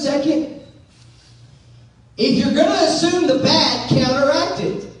 hang on a second. If you're going to assume the bad, counteract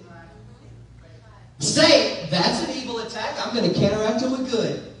it. Say, that's an evil attack. I'm going to counteract it with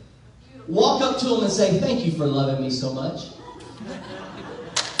good. Walk up to them and say, thank you for loving me so much.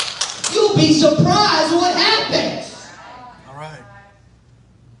 You'll be surprised what happens. All right.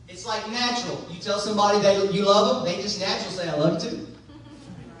 It's like natural. You tell somebody that you love them, they just naturally say, I love you too.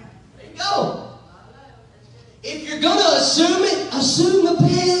 There you go. If you're going to assume it, assume the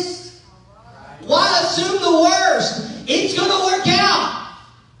best. Why assume the worst? It's going to work out.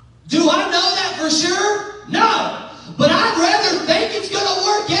 Do I know that for sure? No. But I'd rather think it's going to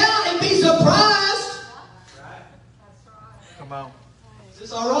work out and be surprised. Come on. Is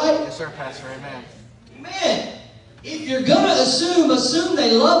this all right? Yes, sir, Pastor. Amen. Amen. If you're going to assume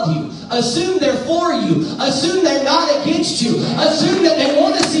they love you. Assume they're for you. Assume they're not against you. Assume that they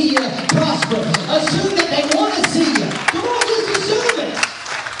want to see you prosper. Assume that they want to see you. Come on, just assume it.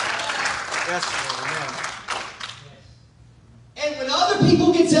 Yes, sir. Amen. And when other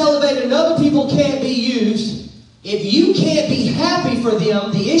people get elevated and other people can't be used, if you can't be happy for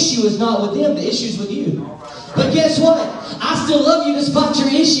them, the issue is not with them, the issue is with you. But guess what? I still love you despite your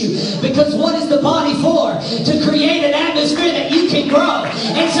issue. Because what is the body for? To create an atmosphere that you can grow.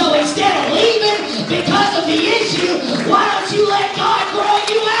 And so instead of leaving because of the issue, why don't you let God grow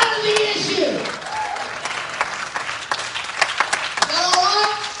you out of the issue? Is that all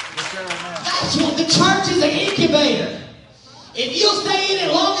right? Yes, sir. Amen. That's what the church is, an incubator. If you'll stay in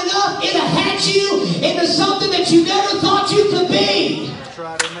it long enough, it'll hatch you into something that you never thought you could be. That's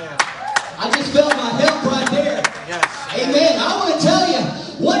right. Amen. I just felt my help right there. Yes. Amen. I want to tell you,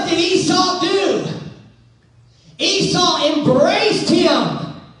 what did Esau do? Esau embraced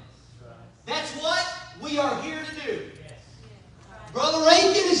him. That's what we are here to do. Brother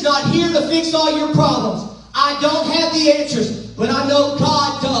Rankin is not here to fix all your problems. I don't have the answers, but I know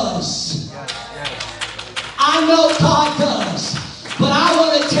God does. Yes. Yes. I know God does. But I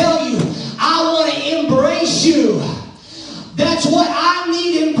want to tell you, I want to embrace you. That's what I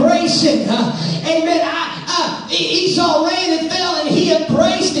need embracing. Amen. Esau ran and fell and he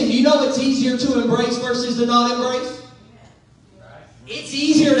embraced him. You know it's easier to embrace versus to not embrace? It's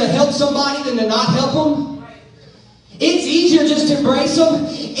easier to help somebody than to not help them. It's easier just to embrace them.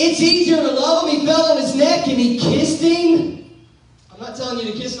 It's easier to love him. He fell on his neck and he kissed him. I'm not telling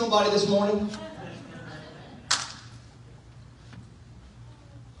you to kiss nobody this morning.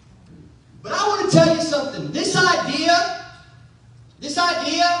 But I want to tell you something. This idea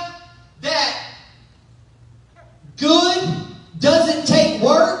that good doesn't take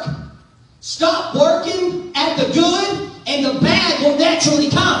work, stop working at the good, and the bad will naturally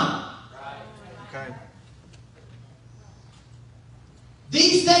come. Okay.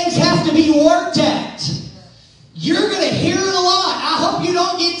 These things have to be worked at. You're going to hear it a lot. I hope you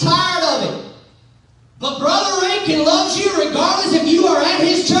don't get tired of it. But Brother Rankin loves you regardless if you are at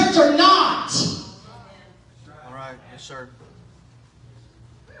his church or not. All right. Yes, sir.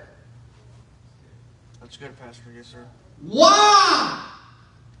 That's good, Pastor. Yes, sir. Why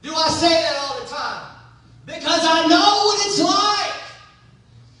do I say that all the time? Because I know what it's like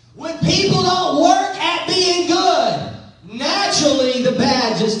when people don't work at being good. Naturally, the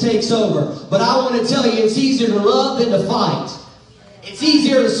bad just takes over. But I want to tell you, it's easier to love than to fight. It's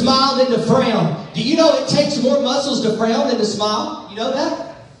easier to smile than to frown. Do you know it takes more muscles to frown than to smile? You know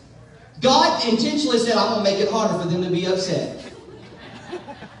that? God intentionally said, I'm going to make it harder for them to be upset.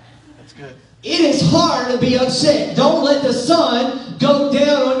 That's good. It is hard to be upset. Don't let the sun go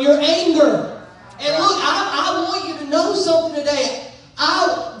down on your anger. And look, I want you to know something today.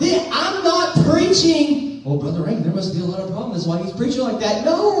 I'm not preaching, well, Brother Rankin, there must be a lot of problems. That's why he's preaching like that.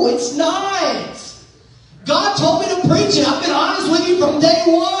 No, it's not. God told me to preach it. I've been honest with you from day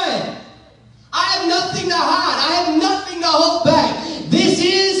one. I have nothing to hide. I have nothing to hold back. This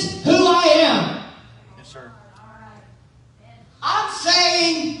is who I am. Yes, sir. I'm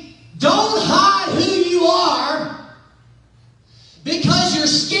saying don't hide who you are because you're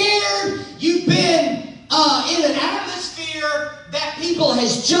scared. You've been in an atmosphere that people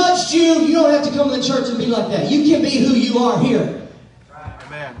has judged you. You don't have to come to the church and be like that. You can be who you are here.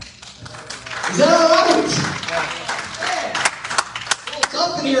 Amen. Is that all right? Yeah. It's a little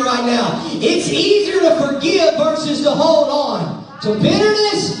tough in here right now. It's easier to forgive versus to hold on to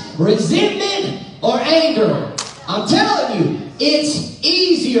bitterness, resentment, or anger. I'm telling you, it's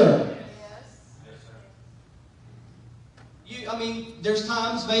easier. There's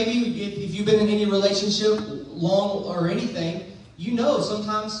times maybe if you've been in any relationship long or anything, you know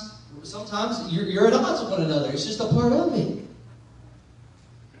sometimes you're at odds with one another. It's just a part of it.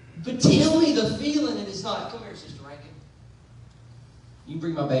 But tell me the feeling and it's not. Come here, Sister Rankin. You can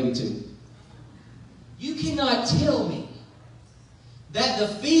bring my baby too. You cannot tell me that the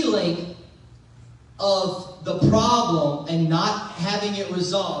feeling of the problem and not having it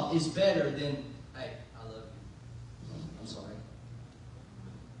resolved is better than, hey, I love you. I'm sorry.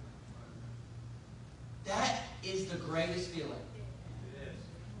 That is the greatest feeling.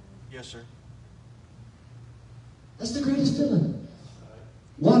 Yes, sir. That's the greatest feeling.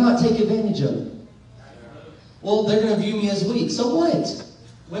 Why not take advantage of it? Well, they're going to view me as weak. So what?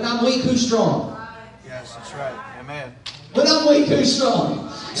 When I'm weak, who's strong? Yes, that's right. Amen. When I'm weak, who's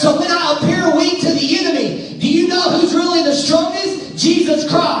strong? So when I appear weak to the enemy, do you know who's really the strongest? Jesus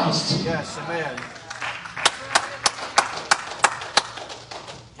Christ. Yes, amen.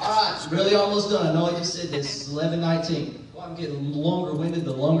 All right, it's really almost done. I know I just said this. It's 11:19. Well, I'm getting longer-winded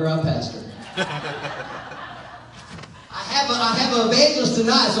the longer I pastor. I have an evangelist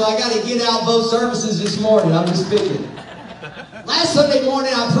tonight, so I got to get out both services this morning. I'm just picking. Last Sunday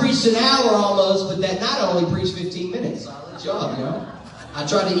morning, I preached an hour almost, but that night I only preached 15 minutes. Solid job, you know. I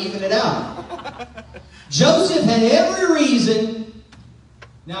tried to even it out. Joseph had every reason.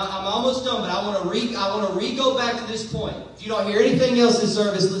 Now, I'm almost done, but I want to go back to this point. If you don't hear anything else this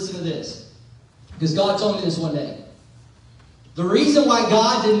service, listen to this. Because God told me this one day. The reason why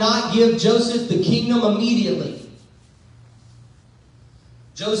God did not give Joseph the kingdom immediately.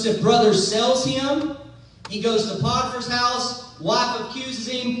 Joseph's brother sells him. He goes to Potiphar's house. Wife accuses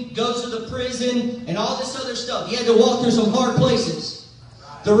him. Goes to the prison. And all this other stuff. He had to walk through some hard places.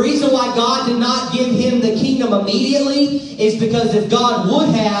 The reason why God did not give him the kingdom immediately is because if God would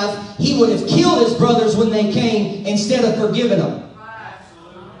have, He would have killed his brothers when they came instead of forgiving them.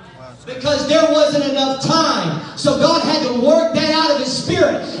 Because there wasn't enough time. So God had to work that out of His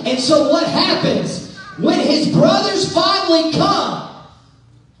spirit. And so what happens? When his brothers finally come,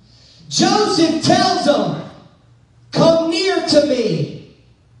 Joseph tells them, come near to me.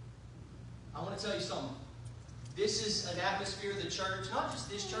 I want to tell you something.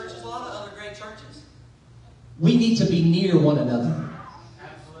 we need to be near one another.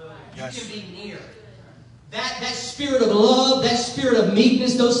 Yes. You can be near. That spirit of love, that spirit of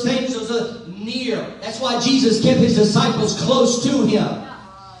meekness, those things, those are near. That's why Jesus kept his disciples close to him.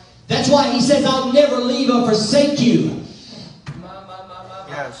 That's why he says, I'll never leave or forsake you.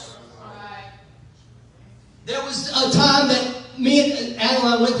 Yes. There was a time that me and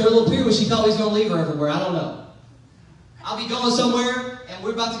Adeline went through a little period where she thought we was going to leave her everywhere. I don't know. I'll be going somewhere, and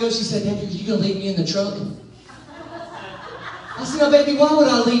we're about to go. She said, Daddy, are you going to leave me in the truck? I said, no, baby, why would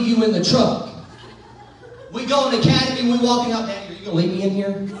I leave you in the truck? We go in the academy, we walking out, Daddy, are you going to leave me in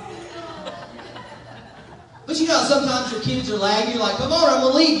here? But you know, sometimes your kids are lagging. You're like, come on, I'm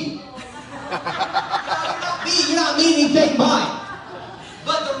going to leave you. You're not meaning anything by it.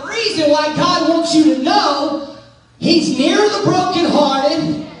 But the reason why God wants you to know He's near the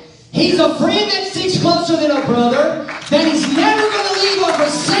brokenhearted, He's a friend that sticks closer than a brother, that He's never going to leave or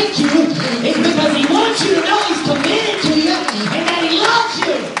forsake you, is because He wants you to know He's committed to you and that He loves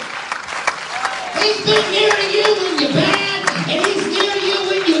you. He's been near to you when you're bad, and He's near to you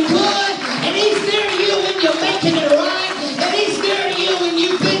when you're good, and He's near to you when you're making it right, and He's near to you when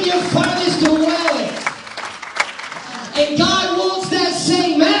you've been your farthest away. And God wants that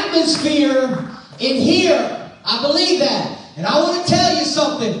same atmosphere in here. I believe that. And I want to tell you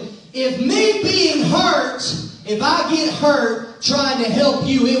something. If me being hurt, if I get hurt trying to help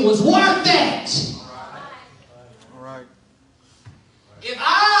you, it was worth it. All right. If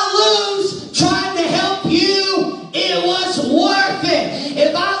I lose trying to help you, it was worth it.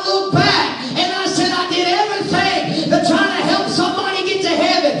 If I look back and I said I did everything to try to help somebody get to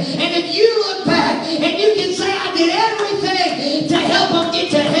heaven, and if you look back and you can say I did everything to help them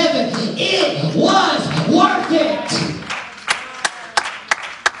get to heaven, it was worth it.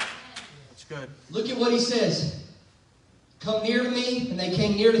 That's good. Look at what he says. Come near to me, and they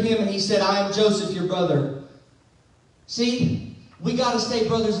came near to him, and he said, I am Joseph, your brother. See, we got to stay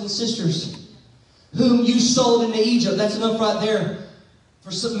brothers and sisters. Whom you sold into Egypt. That's enough right there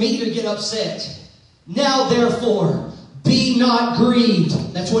for me to get upset. Now, therefore, be not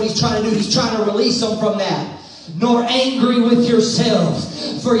grieved. That's what he's trying to do. He's trying to release them from that. Nor angry with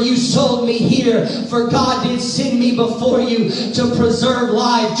yourselves, for you sold me here, for God did send me before you to preserve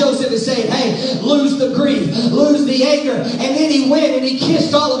life. Joseph is saying, hey, lose the grief, lose the anger. And then he went and he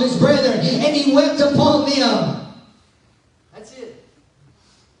kissed all of his brethren, and he wept upon them. That's it.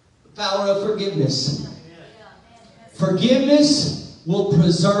 The power of forgiveness. Forgiveness will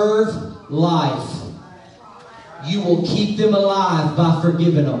preserve life. You will keep them alive by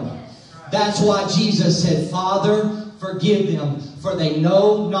forgiving them. That's why Jesus said, Father, forgive them, for they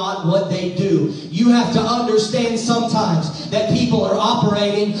know not what they do. You have to understand sometimes that people are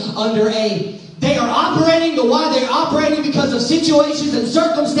operating under they are operating, but why they're operating? Because of situations and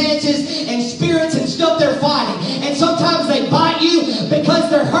circumstances and spirits and stuff they're fighting. And sometimes they bite you because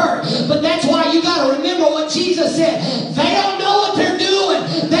they're hurt. But that's why you got to remember what Jesus said. They don't know what they're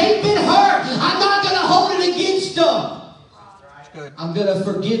doing. They've been hurt. I'm not going to hold it against them. I'm going to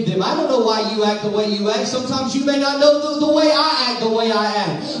forgive them. I don't know why you act the way you act. Sometimes you may not know the way I act the way I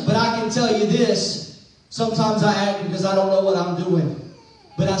act. But I can tell you this. Sometimes I act because I don't know what I'm doing.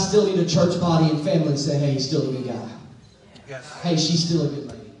 But I still need a church body and family to say, hey, he's still a good guy. Yes. Hey, she's still a good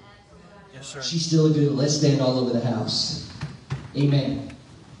lady. Yes, sir. She's still a good. Let's stand all over the house. Amen.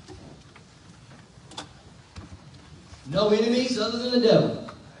 No enemies other than the devil.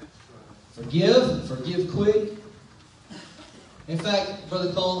 Forgive quick. In fact,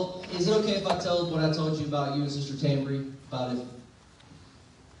 Brother Cole, is it okay if I tell what I told you about you and Sister Tambry? About it?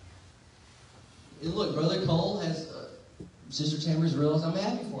 And look, Brother Cole has... Sister Tambry's realized I'm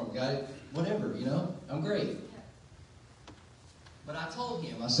happy for him. Got it. Whatever, you know. I'm great. But I told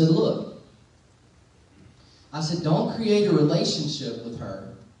him, I said, look. I said, don't create a relationship with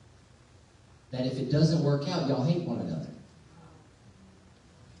her that if it doesn't work out, y'all hate one another.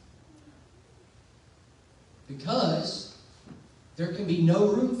 Because there can be no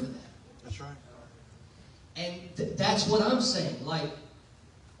room for that. That's right. And that's what I'm saying. Like,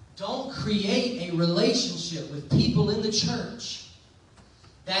 don't create a relationship with people in the church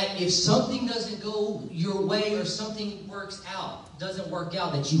that if something doesn't go your way or something doesn't work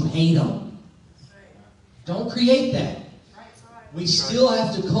out, that you hate them. Don't create that. We still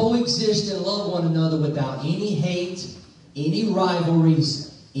have to coexist and love one another without any hate, any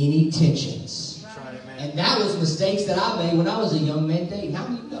rivalries, any tensions. And that was mistakes that I made when I was a young man dating. How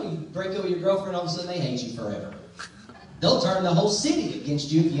many of you know you break up with your girlfriend, all of a sudden they hate you forever? They'll turn the whole city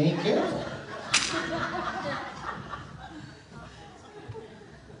against you if you ain't careful.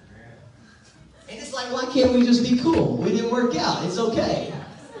 And it's like, why can't we just be cool? We didn't work out. It's okay.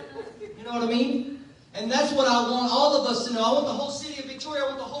 You know what I mean? And that's what I want all of us to know. I want the whole city of Victoria, I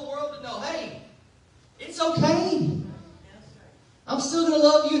want the whole world to know, hey, it's okay. I'm still going to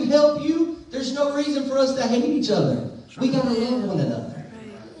love you and help you. There's no reason for us to hate each other. We got to love one another.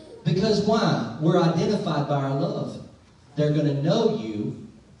 Because why? We're identified by our love. They're going to know you,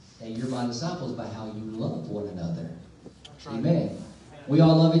 and you're my disciples, by how you love one another. Amen. We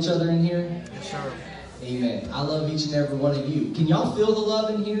all love each other in here? Yes, sir. Amen. I love each and every one of you. Can y'all feel the love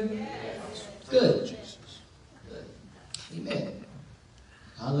in here? Good. Good. Amen.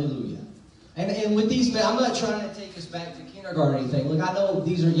 Hallelujah. And with these, I'm not trying to take us back to kindergarten or anything. Look, I know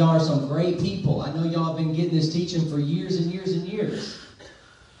y'all are some great people. I know y'all have been getting this teaching for years and years and years.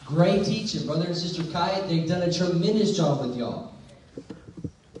 Great teaching. Brother and Sister Kite, they've done a tremendous job with y'all.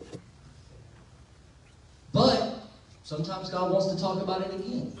 But sometimes God wants to talk about it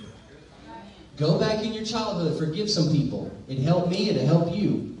again. Go back in your childhood. Forgive some people. It helped me. It'll help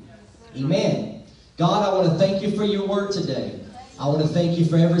you. Amen. God, I want to thank you for your word today. I want to thank you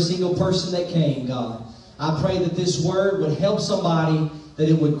for every single person that came, God. I pray that this word would help somebody, that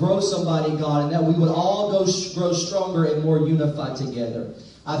it would grow somebody, God, and that we would all grow stronger and more unified together.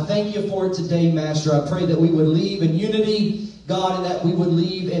 I thank you for it today, Master. I pray that we would leave in unity, God, and that we would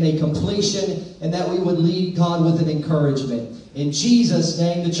leave in a completion, and that we would leave, God, with an encouragement. In Jesus'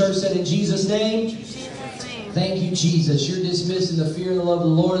 name, the church said, in Jesus' name. Thank you, Jesus. You're dismissed in the fear and the love of the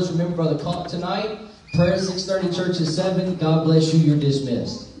Lord. Let's remember Brother Cock tonight. Prayer at 6:30, church at 7. God bless you. You're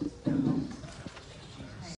dismissed.